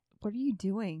What are you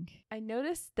doing? I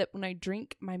noticed that when I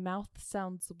drink, my mouth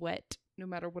sounds wet no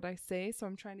matter what I say, so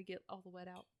I'm trying to get all the wet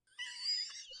out.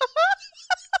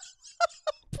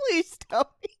 Please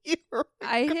tell me you were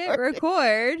I hit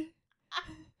record.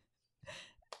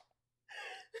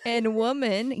 And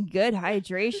woman, good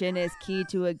hydration is key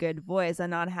to a good voice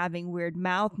and not having weird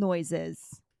mouth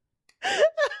noises.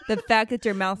 The fact that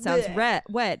your mouth sounds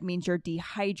wet means you're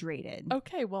dehydrated.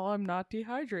 Okay, well, I'm not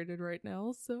dehydrated right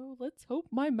now, so let's hope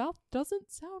my mouth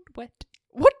doesn't sound wet.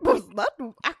 What was that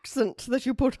accent that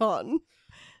you put on?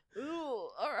 Ooh,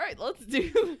 all right, let's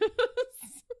do this.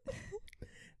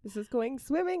 This is going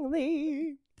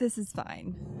swimmingly. This is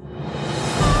fine.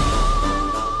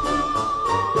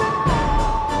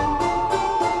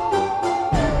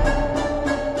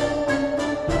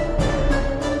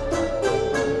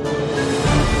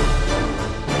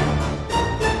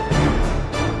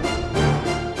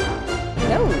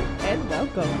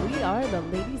 Welcome. We are the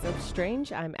Ladies of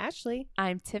Strange. I'm Ashley.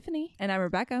 I'm Tiffany. And I'm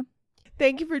Rebecca.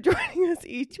 Thank you for joining us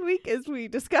each week as we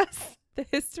discuss the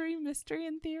history, mystery,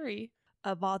 and theory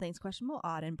of all things questionable,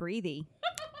 odd, and breathy.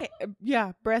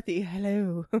 Yeah, breathy.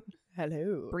 Hello.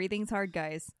 Hello. Breathing's hard,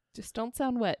 guys. Just don't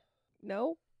sound wet.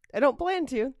 No, I don't plan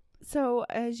to. So,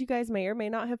 as you guys may or may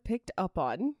not have picked up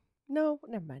on, no,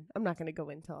 never mind. I'm not going to go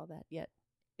into all that yet.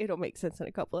 It'll make sense in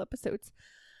a couple episodes.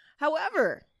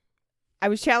 However, I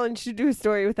was challenged to do a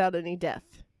story without any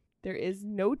death. There is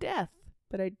no death,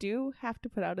 but I do have to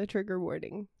put out a trigger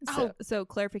warning. So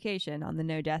clarification on the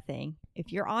no death thing.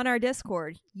 If you're on our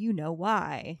Discord, you know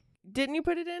why. Didn't you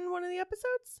put it in one of the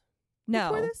episodes? No.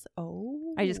 Before this?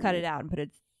 Oh. I just cut it out and put it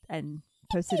and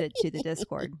posted it to the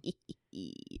Discord.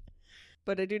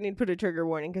 But I do need to put a trigger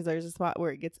warning because there's a spot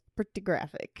where it gets pretty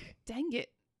graphic. Dang it.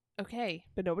 Okay.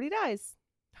 But nobody dies.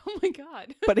 Oh my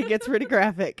god. But it gets pretty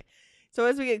graphic. So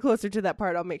as we get closer to that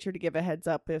part, I'll make sure to give a heads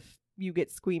up if you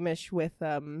get squeamish with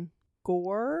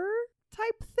gore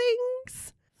type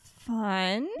things.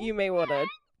 Fun. You may want to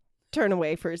turn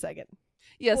away for a second.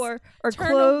 Yes. Or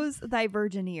close thy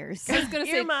virgin ears. I was going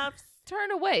to say, earmuffs.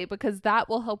 Turn away because that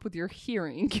will help with your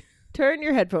hearing. Turn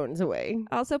your headphones away.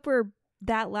 Also, if we're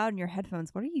that loud in your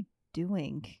headphones, what are you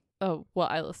doing? Oh, well,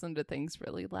 I listen to things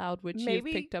really loud, which you've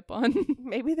Maybe- picked up on.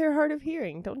 Maybe they're hard of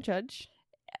hearing. Don't judge.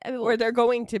 Or they're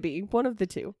going to be. One of the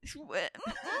two.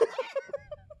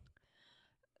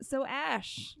 So,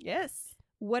 Ash, Yes.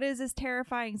 what is this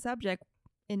terrifying subject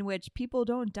in which people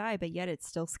don't die, but yet it's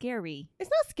still scary? It's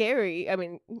not scary. I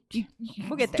mean, we'll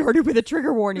get there. Started with a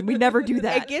trigger warning. We never do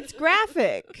that. It gets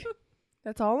graphic.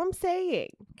 That's all I'm saying.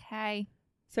 Okay.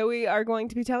 So we are going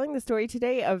to be telling the story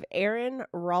today of Aron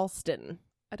Ralston.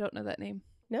 I don't know that name.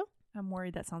 I'm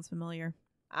worried that sounds familiar.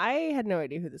 I had no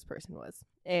idea who this person was.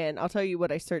 And I'll tell you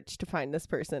what I searched to find this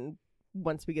person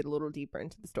once we get a little deeper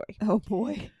into the story. Oh,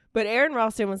 boy. But Aron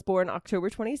Ralston was born October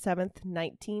 27th,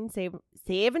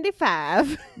 1975.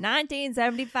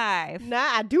 1975. Now,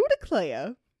 I do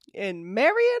declare, in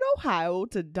Marion, Ohio,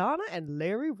 to Donna and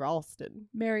Larry Ralston.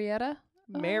 Marietta?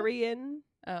 Marion,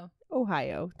 Oh.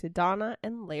 Ohio, to Donna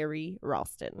and Larry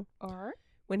Ralston. Or?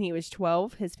 When he was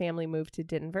 12, his family moved to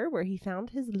Denver, where he found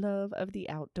his love of the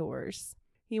outdoors.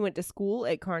 He went to school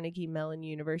at Carnegie Mellon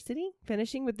University,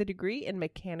 finishing with a degree in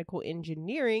mechanical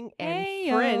engineering and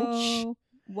French,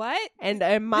 What? and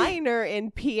a minor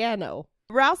in piano.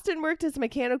 Ralston worked as a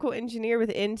mechanical engineer with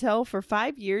Intel for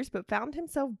 5 years, but found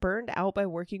himself burned out by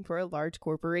working for a large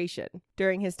corporation.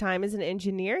 During his time as an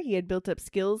engineer, he had built up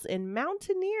skills in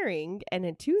mountaineering, and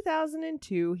in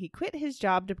 2002, he quit his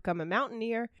job to become a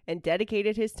mountaineer and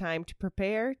dedicated his time to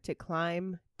prepare to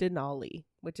climb Denali,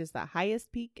 which is the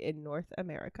highest peak in North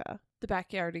America. The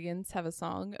Backyardigans have a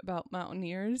song about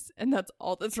mountaineers, and that's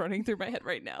all that's running through my head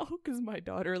right now because my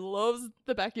daughter loves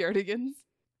the Backyardigans.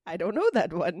 I don't know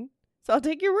that one, so I'll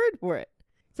take your word for it.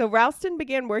 So Ralston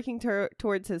began working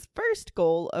towards his first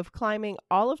goal of climbing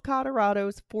all of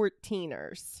Colorado's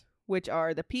 14ers, which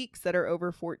are the peaks that are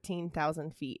over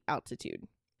 14,000 feet altitude.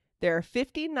 There are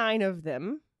 59 of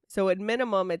them, so at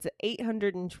minimum it's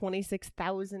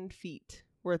 826,000 feet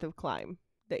worth of climb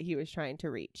that he was trying to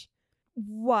reach.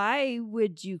 Why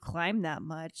would you climb that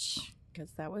much?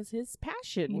 Because that was his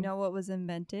passion. You know what was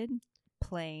invented?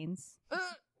 Planes,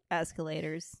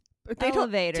 escalators, But they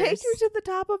elevators. don't take you to the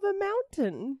top of a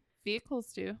mountain.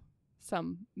 Vehicles do.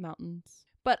 Some mountains.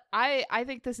 But I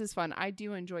think this is fun. I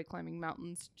do enjoy climbing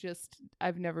mountains. Just,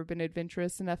 I've never been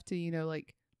adventurous enough to,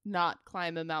 like, not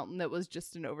climb a mountain that was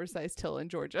just an oversized hill in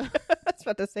Georgia. I was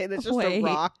about to say there's just Wait. a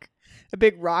rock. A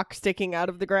big rock sticking out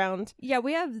of the ground. Yeah,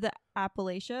 we have the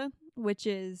Appalachia, which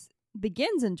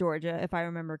begins in Georgia, if I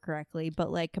remember correctly.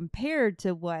 But, like, compared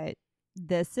to what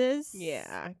this is.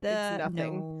 Yeah, it's The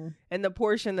nothing. no. And the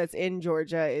portion that's in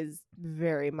Georgia is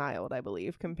very mild, I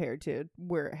believe, compared to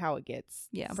how it gets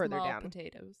further Small down.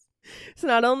 potatoes. So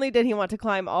not only did he want to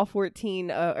climb all of the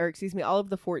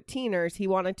 14ers, he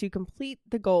wanted to complete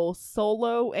the goal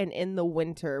solo and in the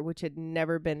winter, which had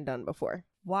never been done before.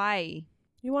 Why?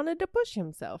 He wanted to push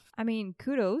himself. I mean,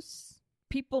 kudos.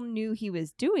 People knew he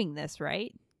was doing this,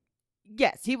 right?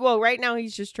 Yes, right now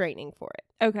he's just training for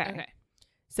it. Okay.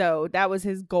 So that was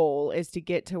his goal, is to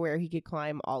get to where he could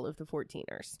climb all of the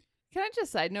 14ers. Can I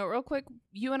just side note real quick?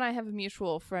 You and I have a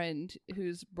mutual friend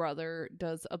whose brother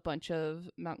does a bunch of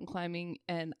mountain climbing,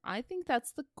 and I think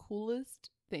that's the coolest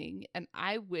thing. And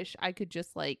I wish I could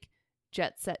just like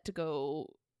jet set to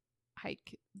go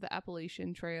hike the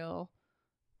Appalachian Trail.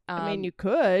 I mean, you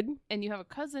could. And you have a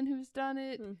cousin who's done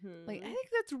it. Mm-hmm. Like, I think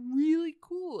that's really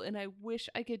cool, and I wish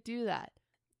I could do that.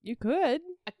 You could.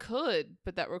 I could,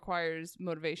 but that requires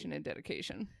motivation and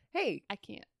dedication. Hey, I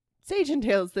can't. Sage and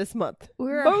Tales this month.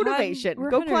 We're Motivation.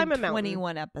 Go climb a mountain.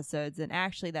 21 episodes, and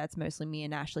actually that's mostly me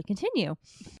and Ashley. Continue.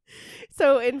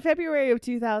 So in February of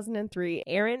 2003,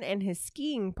 Aron and his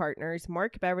skiing partners,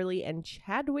 Mark Beverly and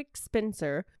Chadwick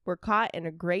Spencer, were caught in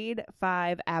a grade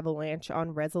 5 avalanche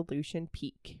on Resolution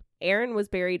Peak. Aron was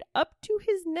buried up to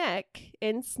his neck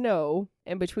in snow,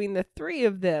 and between the three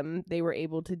of them, they were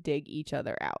able to dig each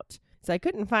other out. So I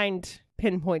couldn't find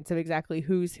pinpoints of exactly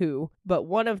who's who, but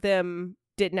one of them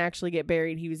didn't actually get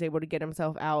buried. He was able to get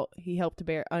himself out. He helped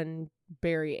to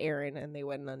unbury Aron, and they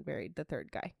went and unburied the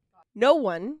third guy. No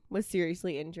one was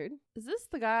seriously injured. Is this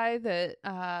the guy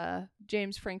that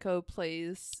James Franco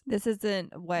plays? This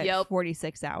isn't, Yep.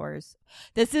 46 hours.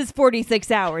 This is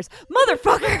 46 hours.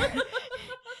 Motherfucker!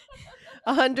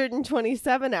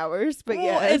 127 hours, but Oh,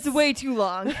 yes. it's way too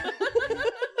long.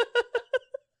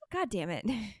 God damn it.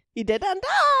 He did not die.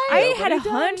 I had a Nobody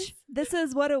hunch dies. this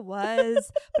is what it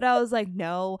was, but I was like,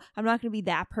 no, I'm not going to be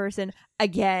that person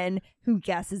again who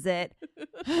guesses it.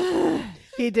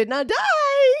 He did not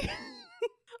die.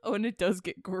 Oh, and it does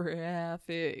get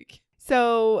graphic.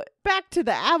 So back to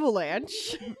the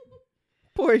avalanche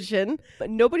portion. But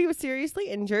nobody was seriously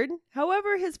injured.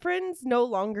 However, his friends no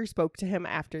longer spoke to him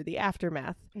after the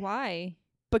aftermath Why?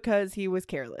 because he was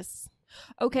careless.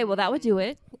 Okay, well, that would do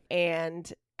it.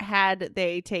 And had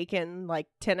they taken like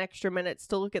 10 extra minutes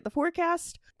to look at the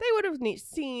forecast, they would have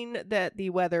seen that the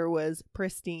weather was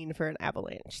pristine for an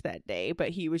avalanche that day. But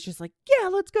he was just like, yeah,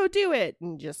 let's go do it.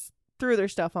 And just threw their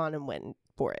stuff on and went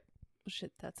for it. Oh,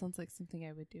 shit, that sounds like something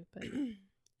I would do, but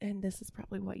And this is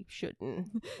probably why you shouldn't.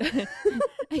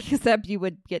 Except you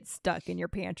would get stuck in your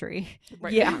pantry.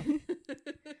 right. Yeah.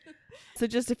 So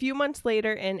just a few months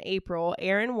later in April,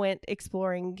 Aron went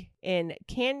exploring in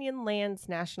Canyonlands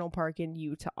National Park in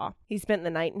Utah. He spent the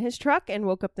night in his truck and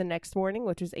woke up the next morning,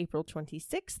 which was April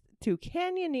 26th, to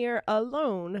canyoneer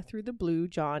alone through the Blue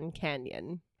John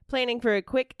Canyon. Planning for a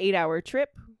quick 8-hour trip,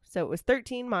 so it was a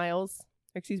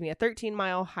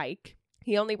 13-mile hike.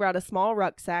 He only brought a small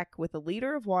rucksack with a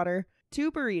liter of water,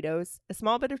 2 burritos, a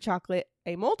small bit of chocolate,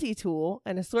 a multi-tool,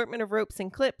 an assortment of ropes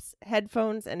and clips,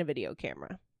 headphones, and a video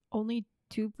camera. Only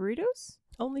 2 burritos?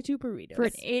 Only 2 burritos. For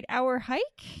an 8-hour hike?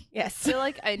 I Yes. feel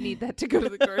like I need that to go to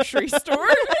the grocery store.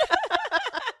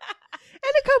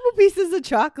 And a couple pieces of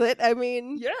chocolate. I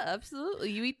mean, Yeah,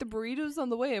 absolutely. You eat the burritos on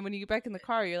the way, and when you get back in the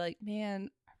car, you're like, man,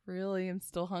 I really am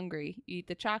still hungry. You eat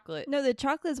the chocolate. No, the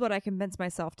chocolate is what I convince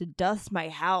myself to dust my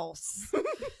house.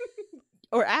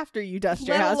 or after you dust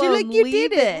your Let house, you're alone like, you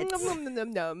leave did it. it. Nom, nom,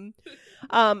 nom, nom,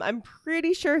 nom. I'm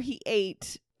pretty sure he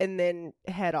ate and then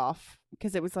head off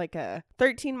because it was like a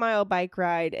 13-mile bike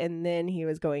ride, and then he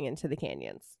was going into the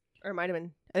canyons. Or it might have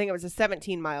been, I think it was a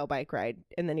 17-mile bike ride,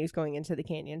 and then he was going into the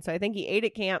canyon. So I think he ate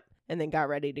at camp and then got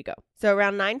ready to go. So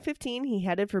around 9:15, he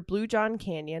headed for Blue John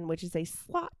Canyon, which is a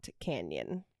slot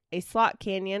canyon. A slot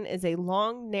canyon is a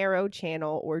long, narrow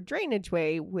channel or drainage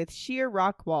way with sheer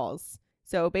rock walls.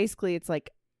 So basically, it's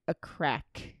like a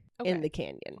crack in the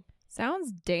canyon.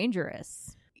 Sounds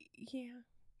dangerous.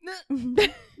 Yeah.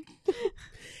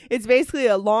 It's basically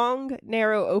a long,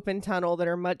 narrow, open tunnel that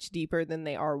are much deeper than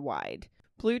they are wide.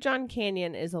 Blue John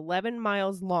Canyon is 11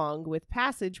 miles long with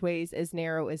passageways as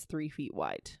narrow as 3 feet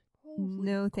wide.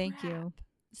 No, thank you.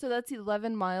 So that's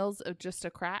 11 miles of just a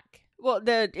crack? Well,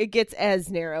 it gets as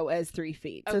narrow as 3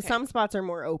 feet. So Okay. some spots are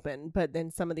more open, but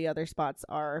then some of the other spots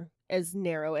are as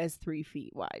narrow as 3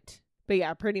 feet wide. But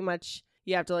yeah, pretty much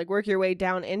you have to like work your way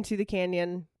down into the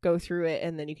canyon, go through it,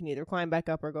 and then you can either climb back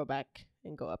up or go back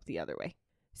and go up the other way.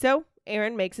 So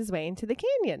Aron makes his way into the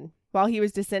canyon. While he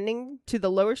was descending to the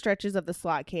lower stretches of the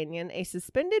slot canyon, a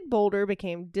suspended boulder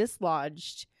became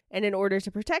dislodged and in order to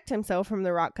protect himself from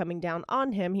the rock coming down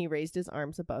on him, he raised his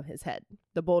arms above his head.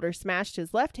 The boulder smashed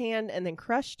his left hand and then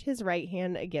crushed his right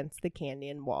hand against the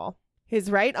canyon wall.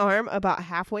 His right arm, about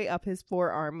halfway up his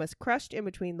forearm, was crushed in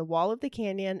between the wall of the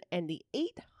canyon and the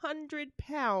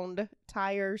 800-pound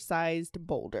tire-sized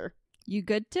boulder. You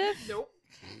good, Tiff? Nope.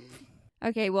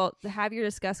 Okay, well, have your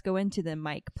disgust go into the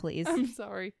mic, please. I'm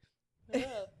sorry.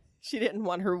 She didn't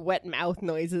want her wet mouth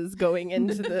noises going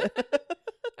into the...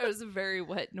 It was a very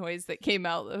wet noise that came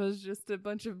out. It was just a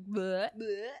bunch of bleh.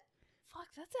 Fuck,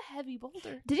 that's a heavy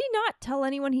boulder. Did he not tell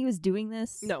anyone he was doing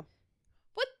this? No.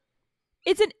 What?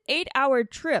 It's an 8-hour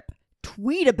trip.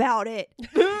 Tweet about it.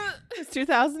 It's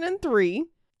 2003.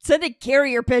 Send a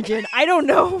carrier pigeon. I don't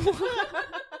know.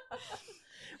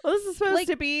 Well, this is supposed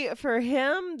to be, for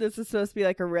him, this is supposed to be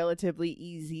like a relatively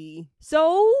easy...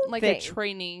 So, like thing. a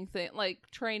training thing, like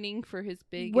training for his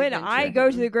big when adventure. I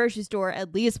go to the grocery store,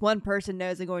 at least one person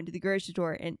knows I'm going to the grocery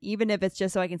store. And even if it's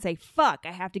just so I can say, fuck,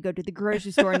 I have to go to the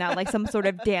grocery store now, like some sort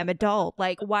of damn adult.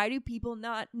 Like, why do people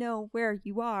not know where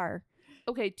you are?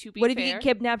 Okay, to be What fair... if you get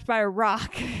kidnapped by a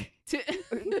rock?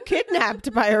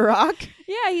 Kidnapped by a rock?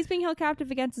 Yeah, he's being held captive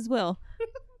against his will.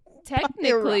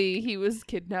 Technically, he was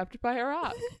kidnapped by a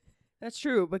rock. That's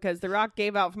true, because the rock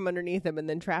gave out from underneath him and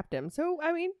then trapped him. So,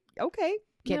 I mean, okay.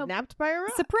 Kidnapped by a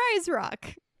rock. Surprise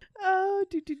rock. Oh,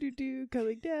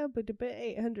 coming down, but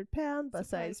 800-pound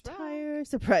bus-sized tire.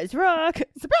 Surprise rock.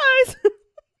 Surprise!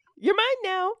 You're mine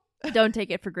now. Don't take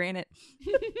it for granted.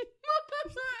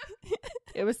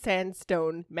 It was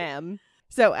sandstone, ma'am.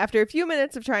 So, after a few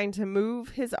minutes of trying to move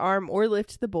his arm or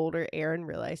lift the boulder, Aron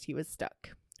realized he was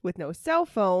stuck. With no cell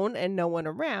phone and no one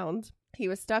around, he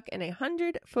was stuck in a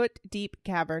 100-foot deep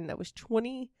cavern that was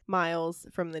 20 miles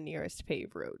from the nearest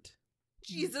paved road.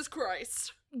 Jesus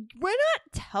Christ. Why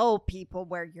not tell people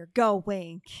where you're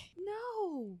going?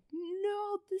 No,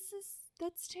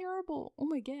 that's terrible. Oh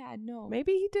my God, no.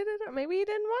 Maybe he did it, or maybe he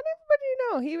didn't want everybody to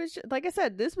know. He was, like I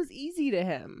said, this was easy to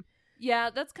him.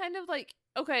 Yeah, that's kind of like,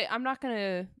 okay, I'm not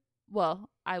gonna, well,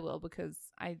 I will, because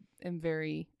I am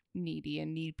very needy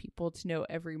and need people to know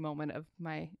every moment of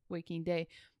my waking day.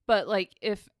 But like,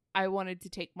 if I wanted to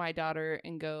take my daughter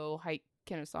and go hike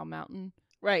Kennesaw Mountain,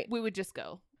 Right. we would just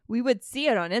go. We would see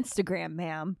it on Instagram,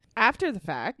 ma'am. After the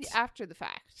fact. After the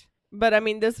fact. But I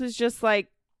mean, this was just like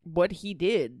what he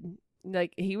did.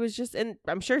 Like, he was just, and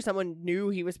I'm sure someone knew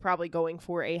he was probably going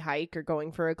for a hike or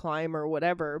going for a climb or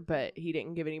whatever, but he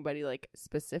didn't give anybody like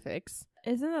specifics.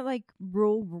 Isn't it like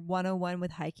rule 101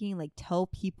 with hiking? Like, tell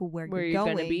people where you're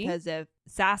gonna going, be? because if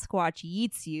Sasquatch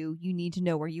eats you, you need to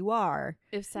know where you are.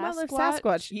 If Well, if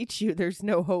Sasquatch eats you, there's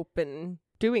no hope in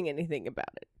doing anything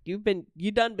about it. You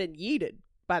done been yeeted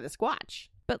by the Squatch.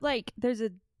 But like, there's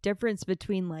a difference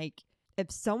between like,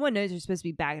 if someone knows you're supposed to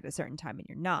be back at a certain time and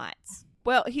you're not.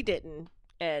 Well, he didn't,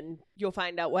 and you'll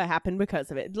find out what happened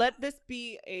because of it. Let this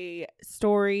be a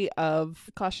story of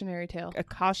cautionary tale. a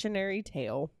cautionary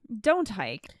tale. Don't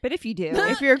hike. But if you do,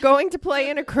 If you're going to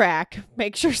play in a crack,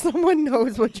 make sure someone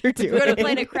knows what you're if doing. you're going to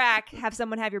play in a crack, have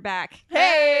someone have your back.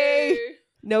 Hey!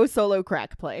 No solo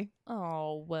crack play.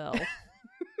 Oh, well.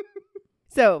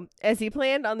 So, as he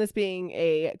planned on this being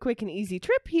a quick and easy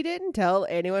trip, he didn't tell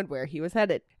anyone where he was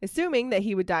headed. Assuming that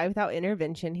he would die without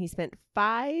intervention, he spent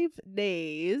 5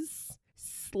 days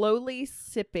slowly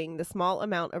sipping the small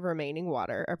amount of remaining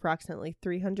water, approximately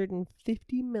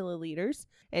 350 milliliters,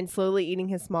 and slowly eating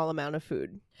his small amount of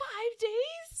food. 5 days?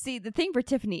 See, the thing for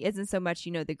Tiffany isn't so much,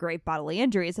 the great bodily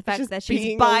injury. It's the fact Just that she's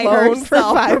being by alone herself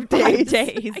for 5 for 5 days.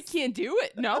 days. I can't do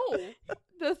it. No.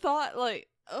 The thought, like,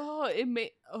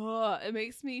 it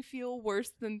makes me feel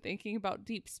worse than thinking about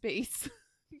deep space.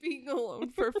 Being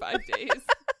alone for 5 days.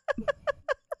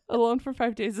 Alone for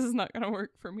 5 days is not going to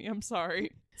work for me. I'm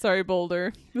sorry. Sorry,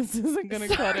 Boulder. This isn't going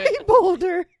to cut it.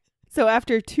 Boulder. So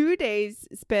after 2 days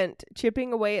spent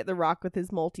chipping away at the rock with his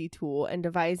multi-tool and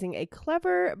devising a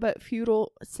clever but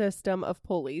futile system of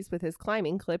pulleys with his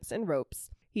climbing clips and ropes,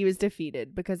 he was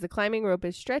defeated. Because the climbing rope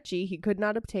is stretchy, he could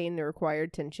not obtain the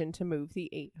required tension to move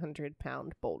the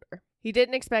 800-pound boulder. He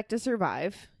didn't expect to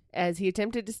survive, as he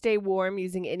attempted to stay warm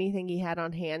using anything he had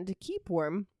on hand to keep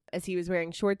warm, as he was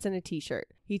wearing shorts and a t-shirt.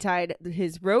 He tied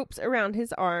his ropes around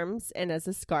his arms and as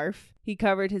a scarf. He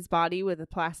covered his body with a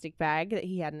plastic bag that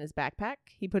he had in his backpack.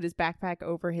 He put his backpack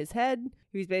over his head.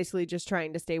 He was basically just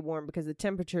trying to stay warm because the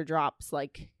temperature drops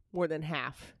like more than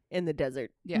half in the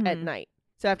desert at night.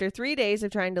 So after 3 days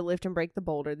of trying to lift and break the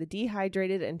boulder, the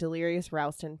dehydrated and delirious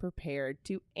Ralston prepared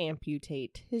to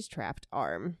amputate his trapped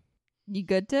arm. You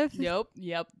good, Tiff?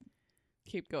 Yep.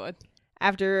 Keep going.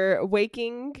 After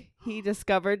waking he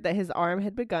discovered that his arm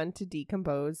had begun to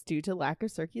decompose due to lack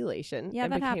of circulation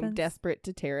and that became happens. desperate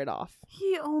to tear it off.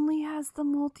 He only has the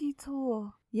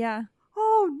multi-tool. Yeah.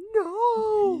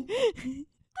 Oh, no!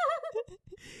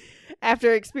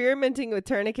 After experimenting with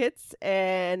tourniquets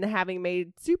and having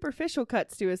made superficial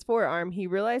cuts to his forearm, he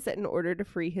realized that in order to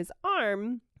free his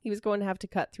arm, he was going to have to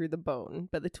cut through the bone,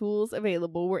 but the tools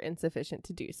available were insufficient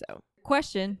to do so.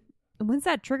 Question. When's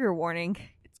that trigger warning?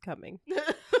 It's coming.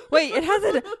 Wait, it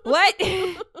hasn't. What?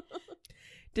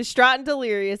 Distraught and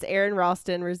delirious, Aron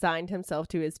Ralston resigned himself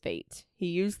to his fate. He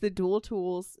used the dull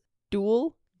tools.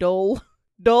 Dull.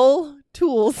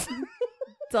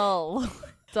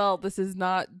 This is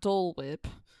not Dole Whip.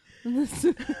 This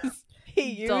is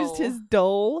He used dull. his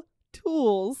dull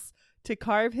tools to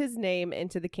carve his name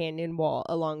into the canyon wall,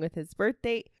 along with his birth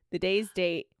date, the day's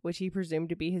date, which he presumed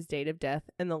to be his date of death,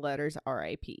 and the letters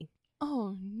R.I.P.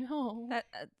 Oh no.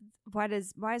 Why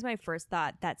is my first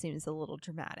thought that seems a little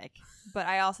dramatic? But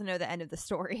I also know the end of the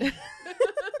story.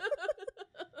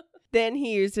 Then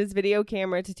he used his video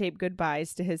camera to tape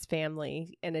goodbyes to his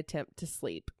family in attempt to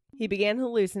sleep. He began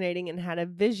hallucinating and had a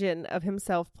vision of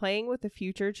himself playing with a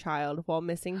future child while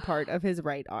missing part of his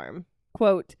right arm.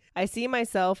 Quote, I see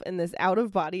myself in this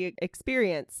out-of-body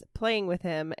experience playing with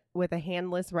him with a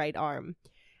handless right arm.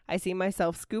 I see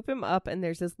myself scoop him up and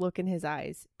there's this look in his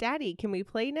eyes. Daddy, can we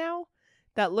play now?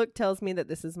 That look tells me that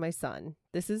this is my son.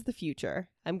 This is the future.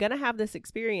 I'm going to have this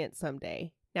experience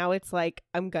someday. Now it's like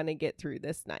I'm going to get through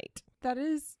this night. That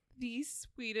is the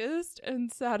sweetest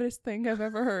and saddest thing I've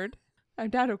ever heard. I'm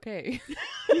not okay.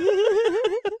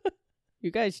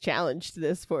 You guys challenged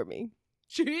this for me.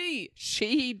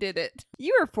 She did it.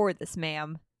 You were for this,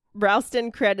 ma'am.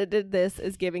 Ralston credited this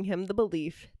as giving him the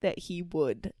belief that he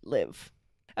would live.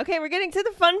 Okay, we're getting to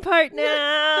the fun part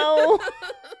now.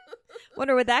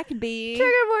 Wonder what that could be.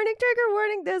 Trigger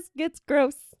warning, this gets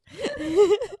gross.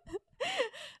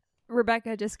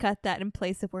 Rebecca just cut that in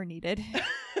place if we're needed.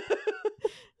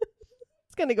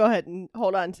 It's going to go ahead and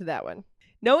hold on to that one.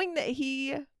 Knowing that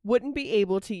he wouldn't be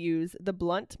able to use the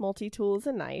blunt multi-tool as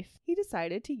a knife, he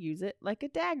decided to use it like a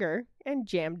dagger and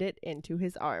jammed it into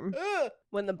his arm.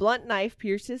 When the blunt knife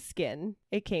pierced his skin,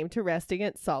 it came to rest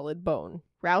against solid bone.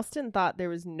 Ralston thought there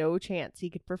was no chance he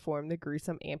could perform the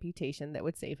gruesome amputation that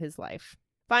would save his life.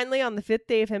 Finally, on the 5th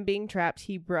day of him being trapped,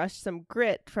 he brushed some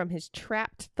grit from his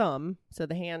trapped thumb, so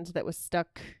the hand that was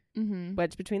stuck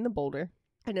wedged between the boulder,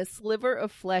 and a sliver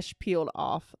of flesh peeled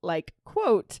off, like,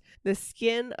 quote, the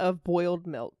skin of boiled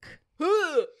milk.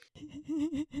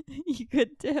 You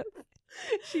could dip.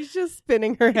 She's just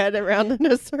spinning her head around in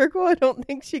a circle. I don't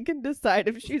think she can decide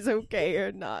if she's okay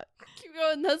or not. Keep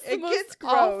going. That's the It most gets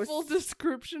gross. awful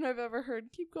description I've ever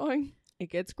heard. Keep going. It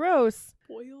gets gross.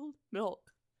 Boiled milk.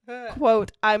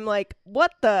 Quote, I'm like,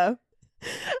 what the?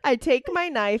 I take my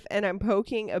knife and I'm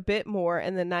poking a bit more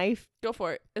and the knife Go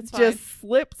for it. It's fine. just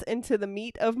slips into the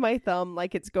meat of my thumb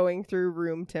like it's going through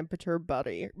room temperature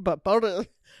butter.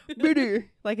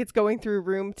 Like it's going through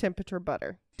room temperature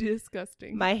butter.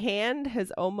 Disgusting. My hand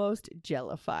has almost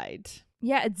jellified.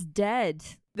 Yeah, it's dead.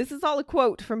 This is all a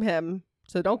quote from him,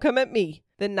 so don't come at me.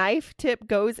 The knife tip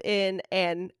goes in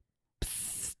and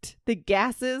psst, the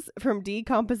gases from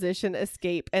decomposition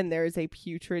escape and there is a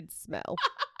putrid smell.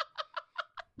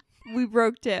 We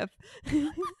broke Tiff.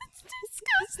 It's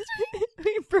disgusting.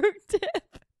 We broke Tiff.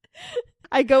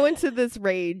 I go into this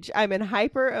rage. I'm in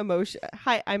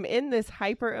this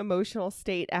hyper emotional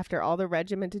state after all the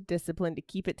regimented discipline to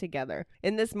keep it together.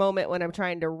 In this moment when I'm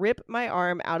trying to rip my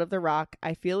arm out of the rock,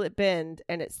 I feel it bend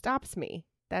and it stops me.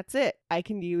 That's it. I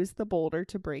can use the boulder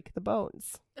to break the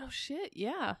bones. Oh shit,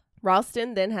 yeah.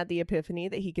 Ralston then had the epiphany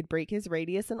that he could break his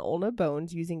radius and ulna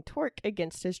bones using torque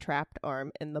against his trapped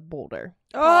arm in the boulder.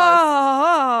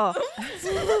 Oh!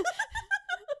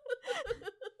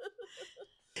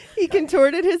 He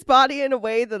contorted his body in a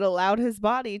way that allowed his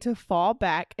body to fall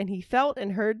back, and he felt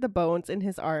and heard the bones in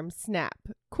his arm snap.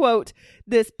 Quote,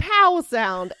 this pow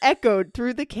sound echoed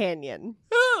through the canyon.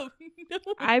 Oh, no.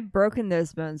 I've broken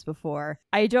those bones before.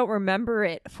 I don't remember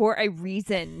it for a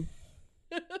reason.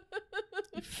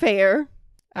 Fair.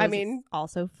 I was mean,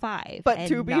 also 5. but and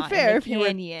to be not fair, in if a you were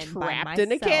canyon by trapped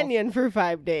in a myself. canyon for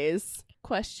 5 days.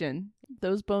 Question.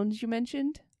 Those bones you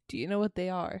mentioned, do you know what they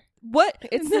are? What?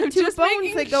 It's I'm the 2 just bones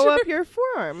making that go sure. up your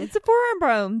forearm. It's a forearm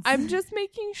bones. I'm just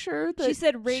making sure that She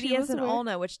said radius was and aware.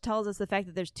 ulna, which tells us the fact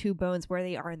that there's 2 bones where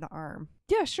they are in the arm.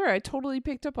 Yeah, sure. I totally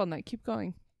picked up on that. Keep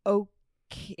going.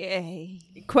 Okay.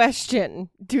 Question.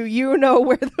 Do you know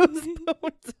where those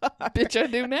bones are? Bitch, I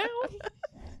do now.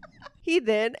 He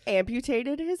then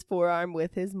amputated his forearm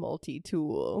with his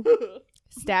multi-tool.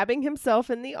 stabbing himself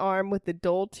in the arm with the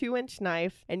dull 2-inch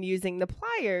knife and using the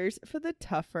pliers for the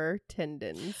tougher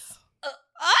tendons.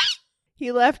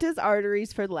 He left his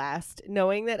arteries for last,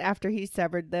 knowing that after he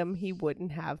severed them, he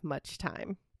wouldn't have much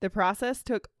time. The process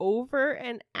took over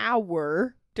an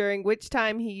hour, during which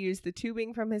time he used the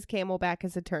tubing from his camelback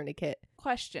as a tourniquet.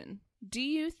 Question. Do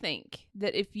you think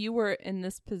that if you were in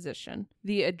this position,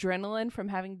 the adrenaline from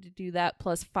having to do that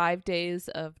plus 5 days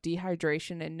of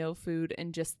dehydration and no food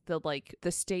and just the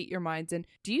state your mind's in,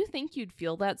 do you think you'd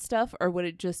feel that stuff, or would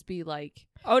it just be like...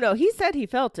 Oh, no, he said he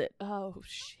felt it. Oh,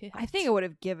 shit. I think I would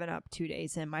have given up 2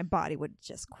 days and my body would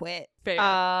just quit.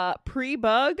 Fair.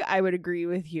 Pre-bug, I would agree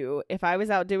with you. If I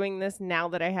was out doing this now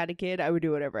that I had a kid, I would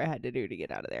do whatever I had to do to get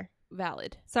out of there.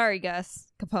 Valid. Sorry, Gus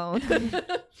Capone.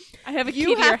 I have a key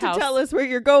You to your have house. to tell us where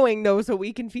you're going, though, so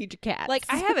we can feed your cats. Like,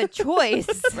 I have a choice.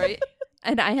 Right?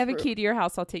 And I have a True. key to your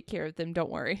house. I'll take care of them. Don't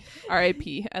worry.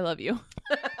 R.I.P. I love you.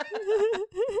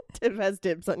 Tiff has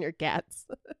dibs on your cats.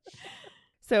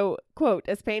 So, quote,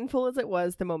 as painful as it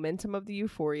was, the momentum of the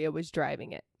euphoria was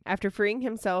driving it. After freeing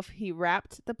himself, he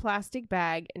wrapped the plastic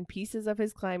bag and pieces of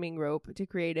his climbing rope to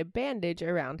create a bandage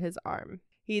around his arm.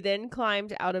 He then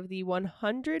climbed out of the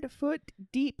 100-foot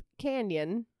deep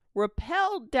canyon,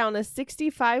 rappelled down a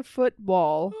 65-foot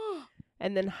wall,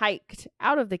 and then hiked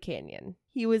out of the canyon.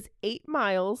 He was 8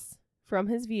 miles from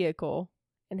his vehicle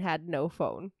and had no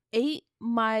phone. 8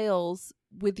 miles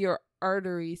with your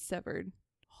artery severed.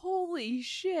 Holy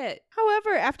shit.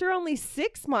 However, after only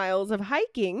 6 miles of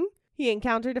hiking, he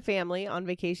encountered a family on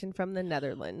vacation from the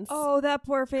Netherlands. Oh, that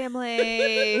poor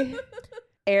family.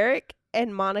 Eric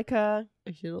and Monica,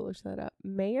 I should have looked that up.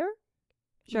 Mayer?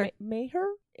 Sure. Mayer?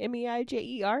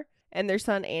 Meijer? And their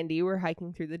son Andy were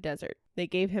hiking through the desert. They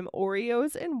gave him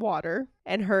Oreos and water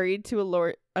and hurried to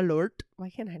Alort. Why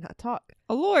can't I not talk?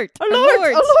 Alort.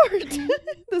 Alort!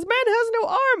 This man has no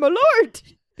arm. Alort!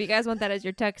 If you guys want that as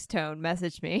your text tone,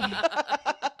 message me.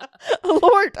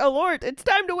 Alort! It's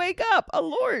time to wake up.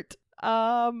 Alort!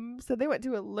 So they went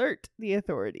to alert the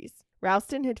authorities.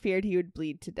 Ralston had feared he would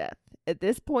bleed to death. At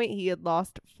this point, he had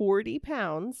lost 40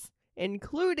 pounds,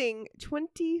 including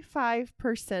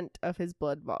 25% of his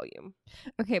blood volume.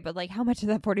 Okay, but like how much of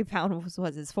that 40 pounds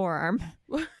was his forearm?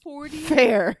 40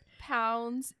 Fair.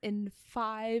 pounds in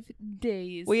 5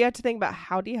 days. Well, you have to think about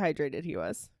how dehydrated he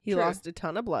was. He True. lost a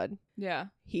ton of blood. Yeah.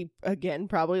 He, again,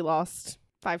 probably lost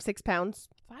 5-6 pounds.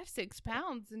 5-6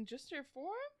 pounds in just your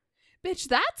forearm? Bitch,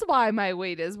 that's why my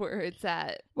weight is where it's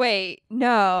at. Wait,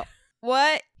 no.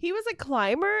 What? He was a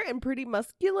climber and pretty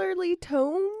muscularly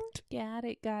toned, Got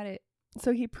it.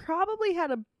 so he probably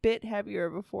had a bit heavier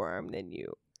of a forearm than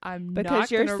you. I'm Because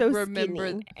not you're gonna so remember.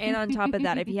 skinny. And on top of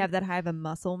that, if you have that high of a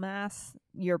muscle mass,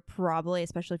 you're probably,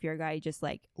 especially if you're a guy, just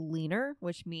like leaner,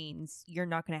 which means you're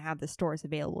not going to have the stores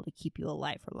available to keep you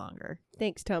alive for longer.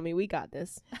 Thanks, Tommy. We got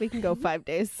this. We can go 5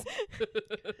 days.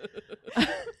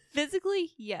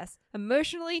 Physically, yes.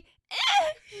 Emotionally,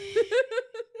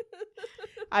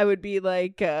 I would be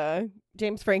like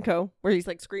James Franco, where he's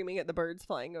like screaming at the birds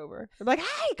flying over. I'm like,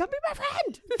 hey, come be my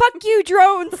friend. fuck you,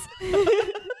 drones.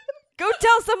 Go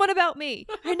tell someone about me.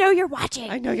 I know you're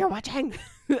watching. I know you're watching.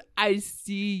 I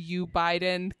see you,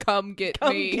 Biden. Come get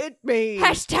Come me. get me.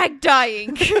 Hashtag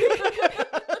dying.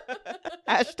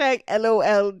 Hashtag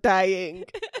LOL dying.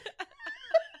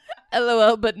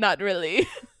 LOL, but not really.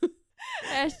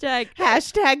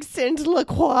 Hashtag send La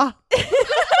Croix.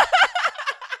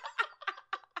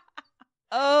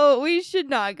 oh, we should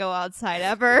not go outside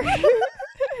ever.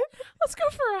 Let's go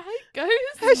for a hike, guys.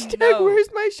 Hashtag No. where's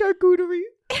my charcuterie?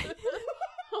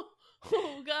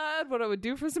 Oh, God. What I would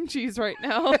do for some cheese right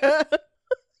now.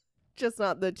 Just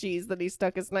not the cheese that he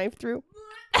stuck his knife through.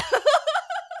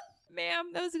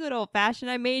 Ma'am, that was a good old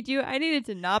fashioned I made you. I needed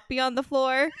to not be on the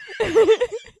floor.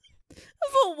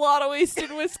 That's a lot of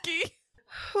wasted whiskey.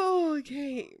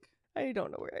 Okay. I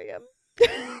don't know where I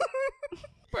am.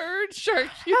 Bird charcuterie.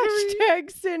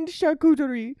 Hashtag send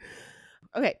charcuterie.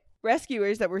 Okay.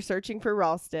 Rescuers that were searching for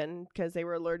Ralston, because they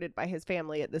were alerted by his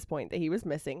family at this point that he was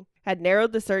missing, had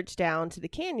narrowed the search down to the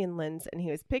canyonlands, and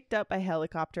he was picked up by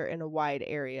helicopter in a wide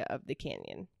area of the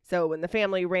canyon. So when the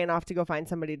family ran off to go find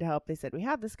somebody to help, they said, we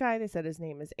have this guy. They said his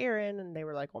name is Aaron, and they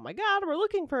were like, oh my God, we're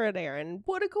looking for an Aaron.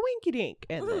 What a coinkydink.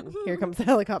 And then here comes the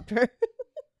helicopter.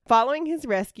 Following his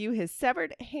rescue, his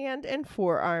severed hand and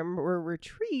forearm were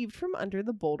retrieved from under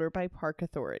the boulder by park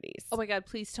authorities. Oh my God,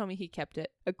 please tell me he kept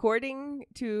it. According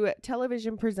to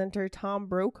television presenter Tom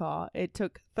Brokaw, it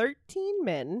took 13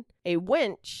 men, a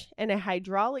winch, and a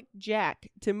hydraulic jack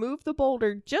to move the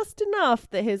boulder just enough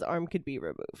that his arm could be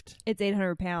removed. It's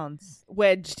 800 pounds.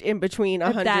 Wedged in between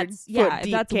a 100-foot If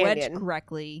deep that's canyon. wedged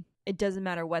correctly. it doesn't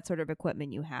matter what sort of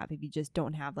equipment you have if you just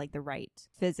don't have like the right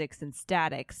physics and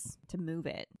statics to move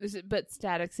it. But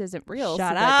statics isn't real, Shut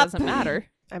so that up. doesn't matter.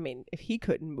 I mean, if he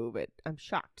couldn't move it, I'm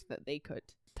shocked that they could.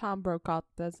 Tom Brokaw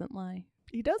doesn't lie.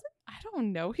 He doesn't? I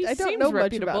don't know. He I don't seems know much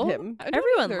reputable. about him. I don't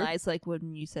Everyone either. lies like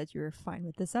when you said you were fine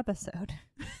with this episode.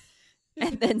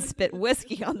 And then spit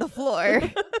whiskey on the floor.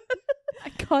 I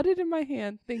caught it in my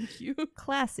hand. Thank you.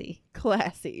 Classy.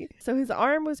 Classy. So his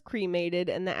arm was cremated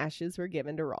and the ashes were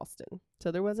given to Ralston.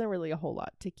 So there wasn't really a whole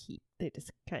lot to keep. They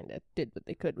just kind of did what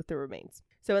they could with the remains.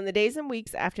 So in the days and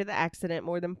weeks after the accident,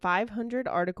 more than 500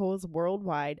 articles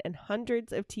worldwide and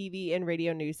hundreds of TV and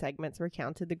radio news segments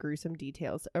recounted the gruesome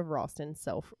details of Ralston's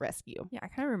self-rescue. Yeah, I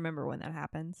kind of remember when that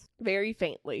happens. Very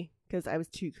faintly, because I was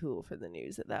too cool for the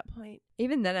news at that point.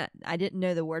 Even then, I didn't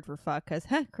know the word for fuck because,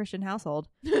 Christian household.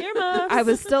 Earmuffs! I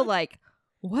was still like,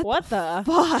 what the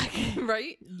fuck?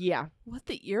 Right? Yeah. What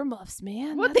the earmuffs,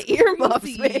 man? What That's the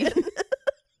earmuffs, crazy. man?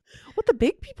 What the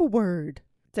big people word?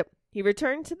 So he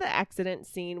returned to the accident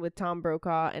scene with Tom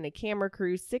Brokaw and a camera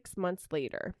crew 6 months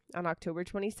later, on October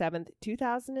 27th,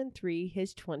 2003,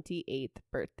 his 28th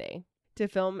birthday, to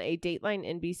film a Dateline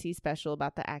NBC special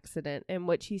about the accident in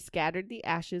which he scattered the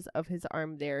ashes of his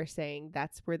arm there, saying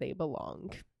that's where they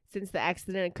belong. Since the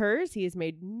accident occurs, he has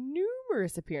made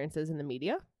numerous appearances in the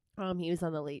media. He was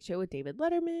on The Late Show with David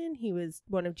Letterman. He was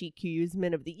one of GQ's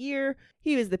Men of the Year.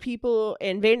 He was the People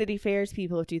in Vanity Fair's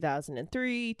People of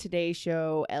 2003, Today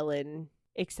Show, Ellen,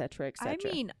 etc., etc.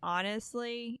 I mean,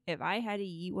 honestly, if I had to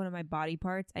eat one of my body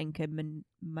parts and could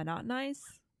monetize,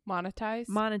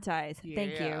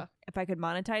 thank you. Yeah. If I could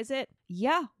monetize it,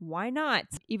 yeah, why not?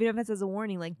 Even if it's as a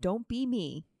warning, like, don't be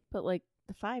me. But like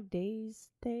the 5 days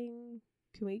thing,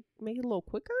 can we make it a little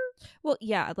quicker? Well,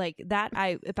 yeah, like that.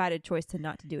 If I had a choice to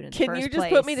not to do it in the Can first you just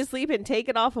place, put me to sleep and take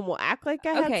it off and we'll act like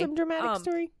I Okay, had some dramatic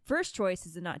story? First choice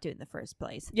is to not do it in the first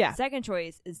place. Yeah. Second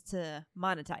choice is to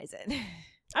monetize it.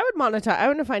 I would monetize. I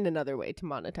want to find another way to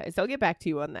monetize. I'll get back to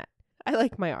you on that. I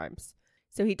like my arms.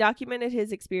 So he documented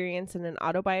his experience in an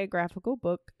autobiographical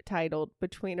book titled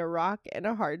Between a Rock and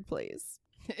a Hard Place.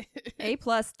 A+,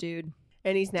 dude.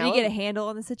 And he's now Did you get a handle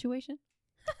on the situation?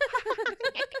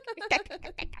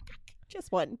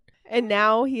 just one. And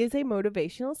now he is a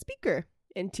motivational speaker.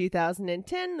 In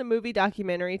 2010, the movie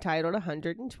documentary titled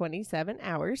 127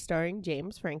 Hours, starring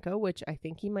James Franco, which I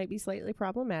think he might be slightly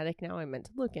problematic now. I meant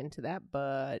to look into that,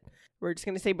 but we're just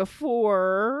going to say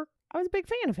before, I was a big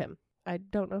fan of him. I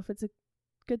don't know if it's a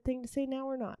good thing to say now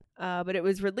or not. But it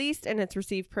was released and it's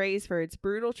received praise for its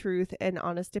brutal truth and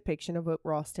honest depiction of what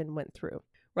Ralston went through.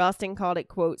 Ralston called it,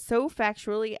 quote, so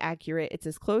factually accurate, it's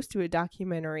as close to a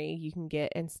documentary you can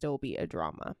get and still be a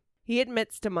drama. He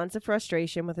admits to months of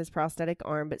frustration with his prosthetic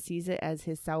arm, but sees it as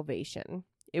his salvation.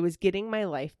 It was getting my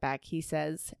life back, he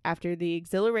says. After the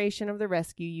exhilaration of the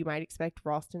rescue, you might expect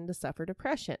Ralston to suffer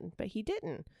depression, but he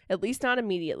didn't, at least not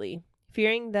immediately.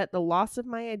 Fearing that the loss of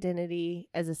my identity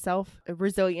as a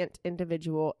resilient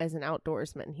individual, as an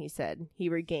outdoorsman, he said, he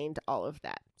regained all of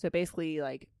that. So basically,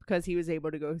 like, because he was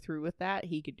able to go through with that,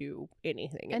 he could do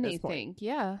anything at this point. Anything,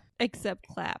 yeah. Except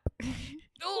clap.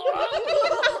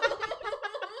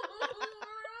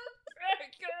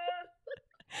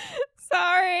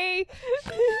 Sorry.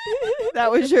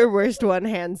 That was your worst one,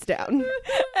 hands down.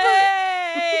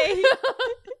 Hey.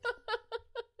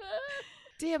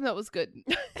 Damn, that was good.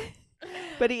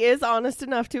 But he is honest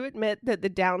enough to admit that the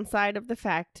downside of the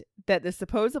fact that the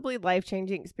supposedly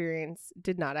life-changing experience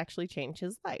did not actually change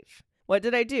his life. What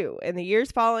did I do? In the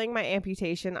years following my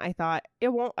amputation, I thought,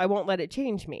 I won't let it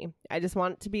change me. I just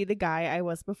want to be the guy I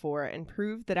was before and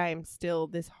prove that I am still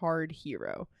this hard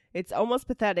hero. It's almost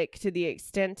pathetic to the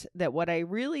extent that what I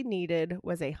really needed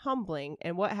was a humbling,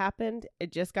 and what happened?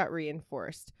 It just got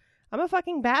reinforced. I'm a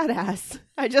fucking badass.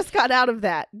 I just got out of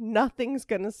that. Nothing's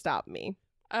gonna stop me.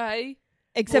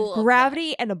 Except Love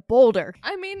gravity and a boulder.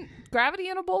 I mean, gravity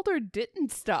and a boulder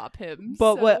didn't stop him.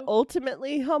 But so- what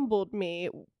ultimately humbled me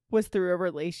was through a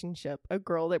relationship, a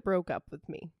girl that broke up with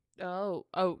me. Oh,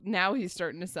 now he's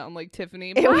starting to sound like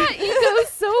Tiffany. It My was- ego's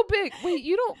so big. Wait,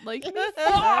 you don't like me?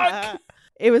 Fuck!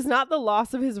 It was not the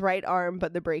loss of his right arm,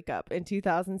 but the breakup in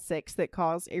 2006 that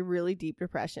caused a really deep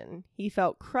depression. He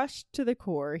felt crushed to the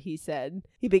core, he said.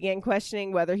 He began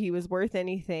questioning whether he was worth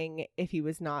anything if he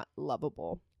was not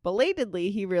lovable.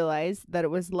 Belatedly, he realized that it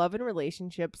was love and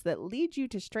relationships that lead you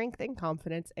to strength and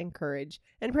confidence and courage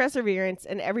and perseverance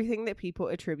and everything that people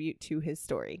attribute to his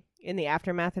story. In the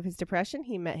aftermath of his depression,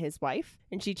 he met his wife,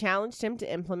 and she challenged me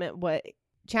to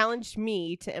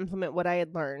implement what I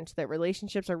had learned, that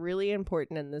relationships are really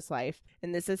important in this life,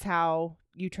 and this is how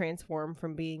you transform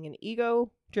from being an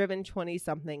ego-driven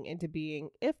 20-something into being,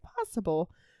 if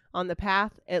possible, on the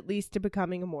path, at least, to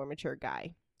becoming a more mature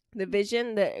guy. The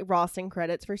vision that Ralston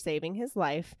credits for saving his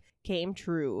life came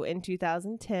true. In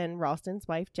 2010, Ralston's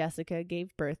wife, Jessica,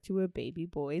 gave birth to a baby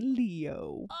boy,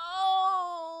 Leo.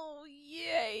 Oh,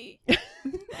 yay.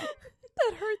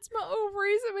 That hurts my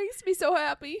ovaries. It makes me so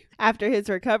happy. After his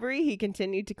recovery, he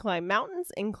continued to climb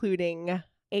mountains, including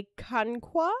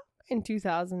Aconcagua in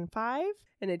 2005,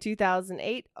 and in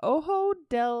 2008, Ojo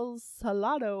del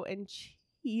Salado in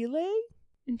Chile.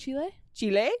 In Chile?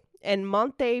 Chile, and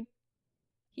Monte...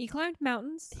 He climbed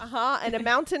mountains. and a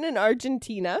mountain in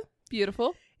Argentina.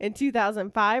 Beautiful. In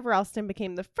 2005, Ralston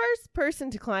became the first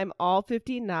person to climb all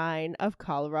 59 of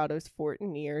Colorado's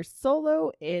 14ers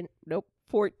solo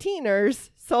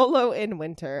in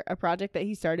winter, a project that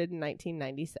he started in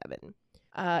 1997.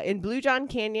 In Blue John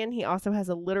Canyon, he also has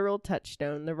a literal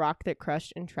touchstone, the rock that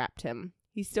crushed and trapped him.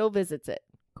 He still visits it.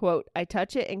 Quote, I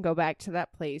touch it and go back to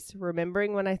that place,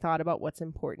 remembering when I thought about what's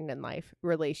important in life,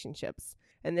 relationships.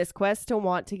 And this quest to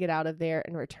want to get out of there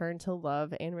and return to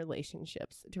love and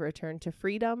relationships, to return to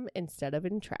freedom instead of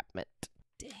entrapment.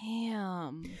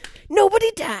 Damn.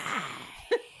 Nobody died.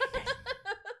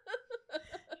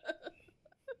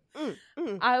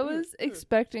 I was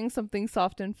expecting something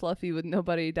soft and fluffy with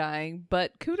nobody dying,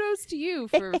 but kudos to you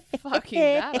for fucking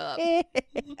that up.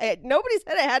 Nobody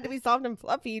said it had to be soft and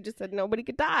fluffy. You just said nobody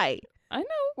could die. I know.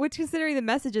 Which, considering the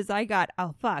messages I got,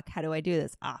 oh, fuck, how do I do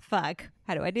this? Ah, fuck,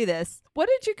 how do I do this? What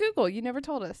did you Google? You never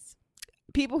told us.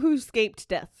 People who escaped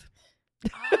death.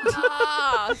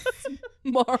 Ah,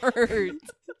 smart.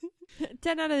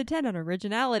 10 out of 10 on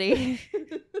originality.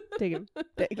 Take him.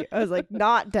 I was like,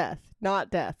 not death. Not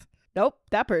death. Nope,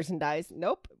 that person dies.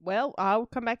 Nope. Well, I'll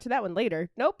come back to that one later.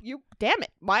 Nope, you. Damn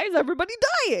it. Why is everybody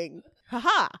dying?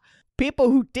 Haha. People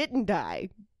who didn't die.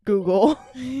 Google.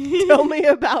 Tell me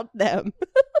about them.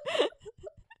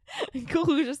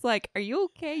 Google was just like, are you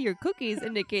okay? Your cookies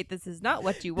indicate this is not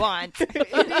what you want. It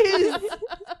is.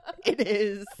 It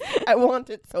is. I want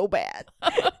it so bad.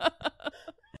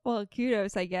 Well,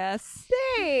 kudos, I guess.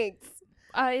 Thanks.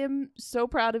 I am so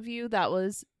proud of you. That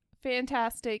was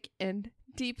fantastic and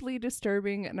deeply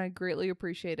disturbing, and I greatly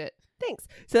appreciate it. Thanks.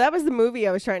 So that was the movie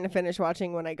I was trying to finish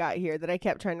watching when I got here, that I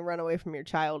kept trying to run away from your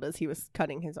child as he was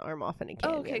cutting his arm off in a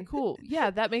canyon. Oh, okay, cool. Yeah,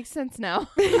 that makes sense now.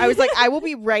 I was like, I will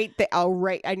be right there.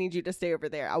 I need you to stay over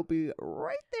there. I'll be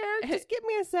right there. Just give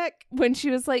me a sec. When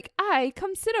she was like,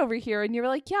 come sit over here, and you were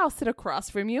like, yeah, I'll sit across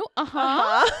from you.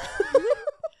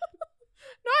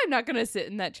 No, I'm not going to sit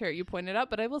in that chair you pointed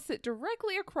out, but I will sit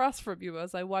directly across from you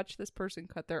as I watch this person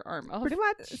cut their arm off. Pretty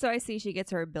much. So I see she gets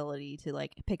her ability to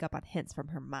like pick up on hints from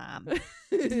her mom.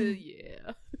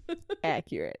 Yeah.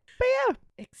 Accurate. But yeah.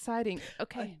 Exciting.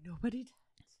 Okay. Nobody dies.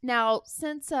 Now,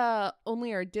 since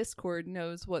only our Discord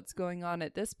knows what's going on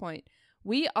at this point,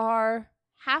 we are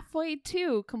halfway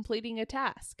to completing a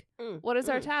task. What is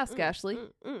our task, Ashley?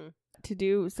 To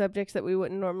do subjects that we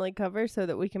wouldn't normally cover so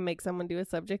that we can make someone do a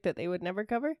subject that they would never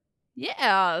cover.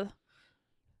 Yeah.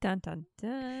 Dun, dun,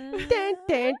 dun. Dun,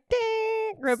 dun,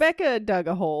 dun. Rebecca dug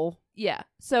a hole. Yeah.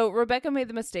 So Rebecca made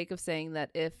the mistake of saying that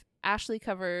if Ashley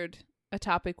covered a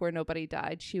topic where nobody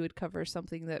died, she would cover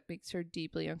something that makes her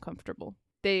deeply uncomfortable.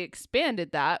 They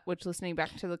expanded that, which, listening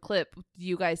back to the clip,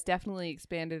 you guys definitely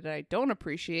expanded. I don't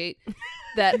appreciate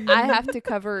that I have to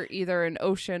cover either an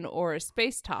ocean or a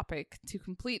space topic to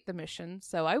complete the mission.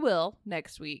 So I will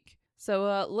next week.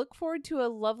 So look forward to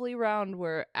a lovely round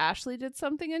where Ashley did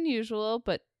something unusual,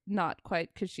 but not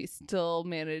quite, because she still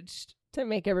managed to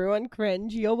make everyone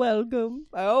cringe. You're welcome.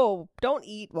 Oh, don't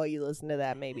eat while you listen to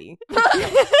that, maybe.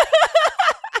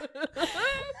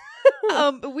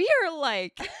 We are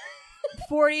like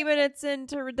 40 minutes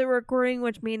into the recording,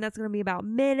 which means that's going to be about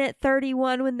minute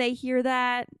 31 when they hear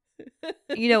that.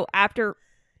 You know, after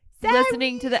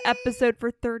listening to the episode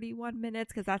for 31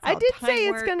 minutes, because that's how I did time say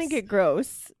works. it's going to get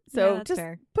gross. So that's just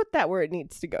fair. put that where it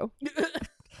needs to go.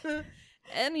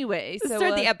 Anyway, so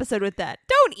start the episode with that.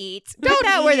 Don't eat. Put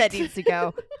that where that needs to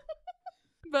go.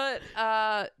 But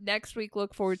next week,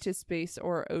 look forward to space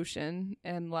or ocean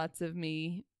and lots of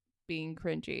me being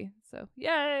cringy. So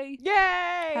yay!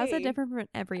 Yay! How's that different from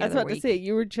every I was other about week? to say,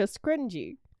 you were just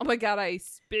cringy. Oh my god, I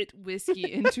spit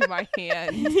whiskey into my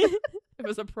hand. It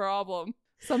was a problem.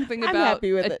 Something I'm about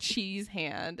happy with a it. cheese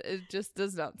hand. It just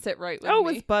does not sit right with Oh,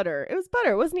 me. it was butter. It was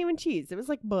butter. It wasn't even cheese. It was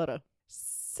like butter.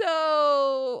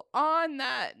 So, on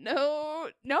that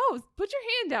note, no, put your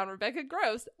hand down, Rebecca.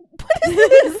 Gross. What is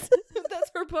this?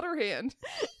 That's her butter hand.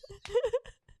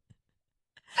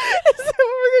 Is that what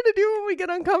we're going to do when we get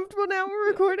uncomfortable now we're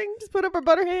recording? Just put up our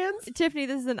butter hands? Tiffany,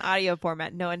 this is an audio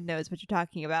format. No one knows what you're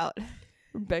talking about.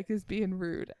 Rebecca's being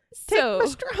rude. Take So my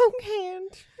strong hand.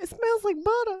 It smells like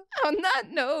butter. on that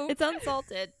note, It's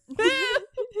unsalted.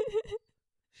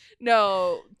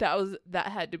 no, that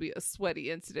had to be a sweaty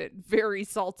incident. Very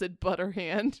salted butter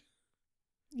hand.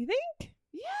 You think?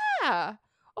 Yeah.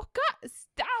 Oh God,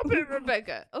 stop it,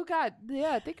 Rebecca. Oh God,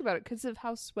 yeah. Think about it, because of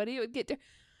how sweaty it would get.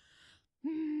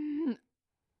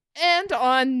 And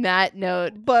on that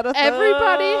note, Butter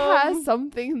everybody thumb. has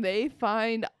something they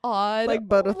find odd. Like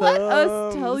butter Let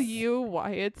us tell thumbs. you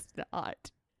why it's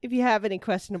not. If you have any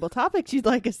questionable topics you'd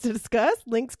like us to discuss,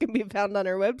 links can be found on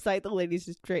our website, The Ladies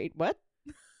of Strange. What?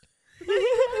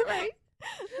 Right?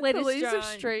 Ladies of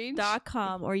Strange.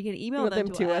 .com, or you can email Email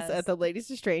them to us at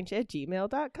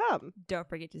theladiesofstrange@gmail.com. Don't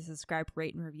forget to subscribe,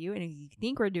 rate, and review. And if you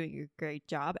think we're doing a great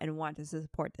job and want to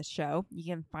support the show, you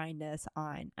can find us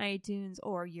on iTunes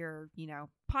or your,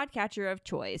 podcatcher of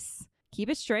choice. Keep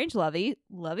it strange, Loveies.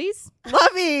 Lovies!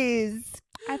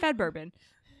 I've had bourbon.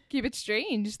 Keep it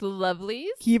strange, the lovelies.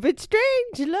 Keep it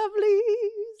strange,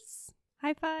 lovelies.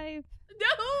 High five. No!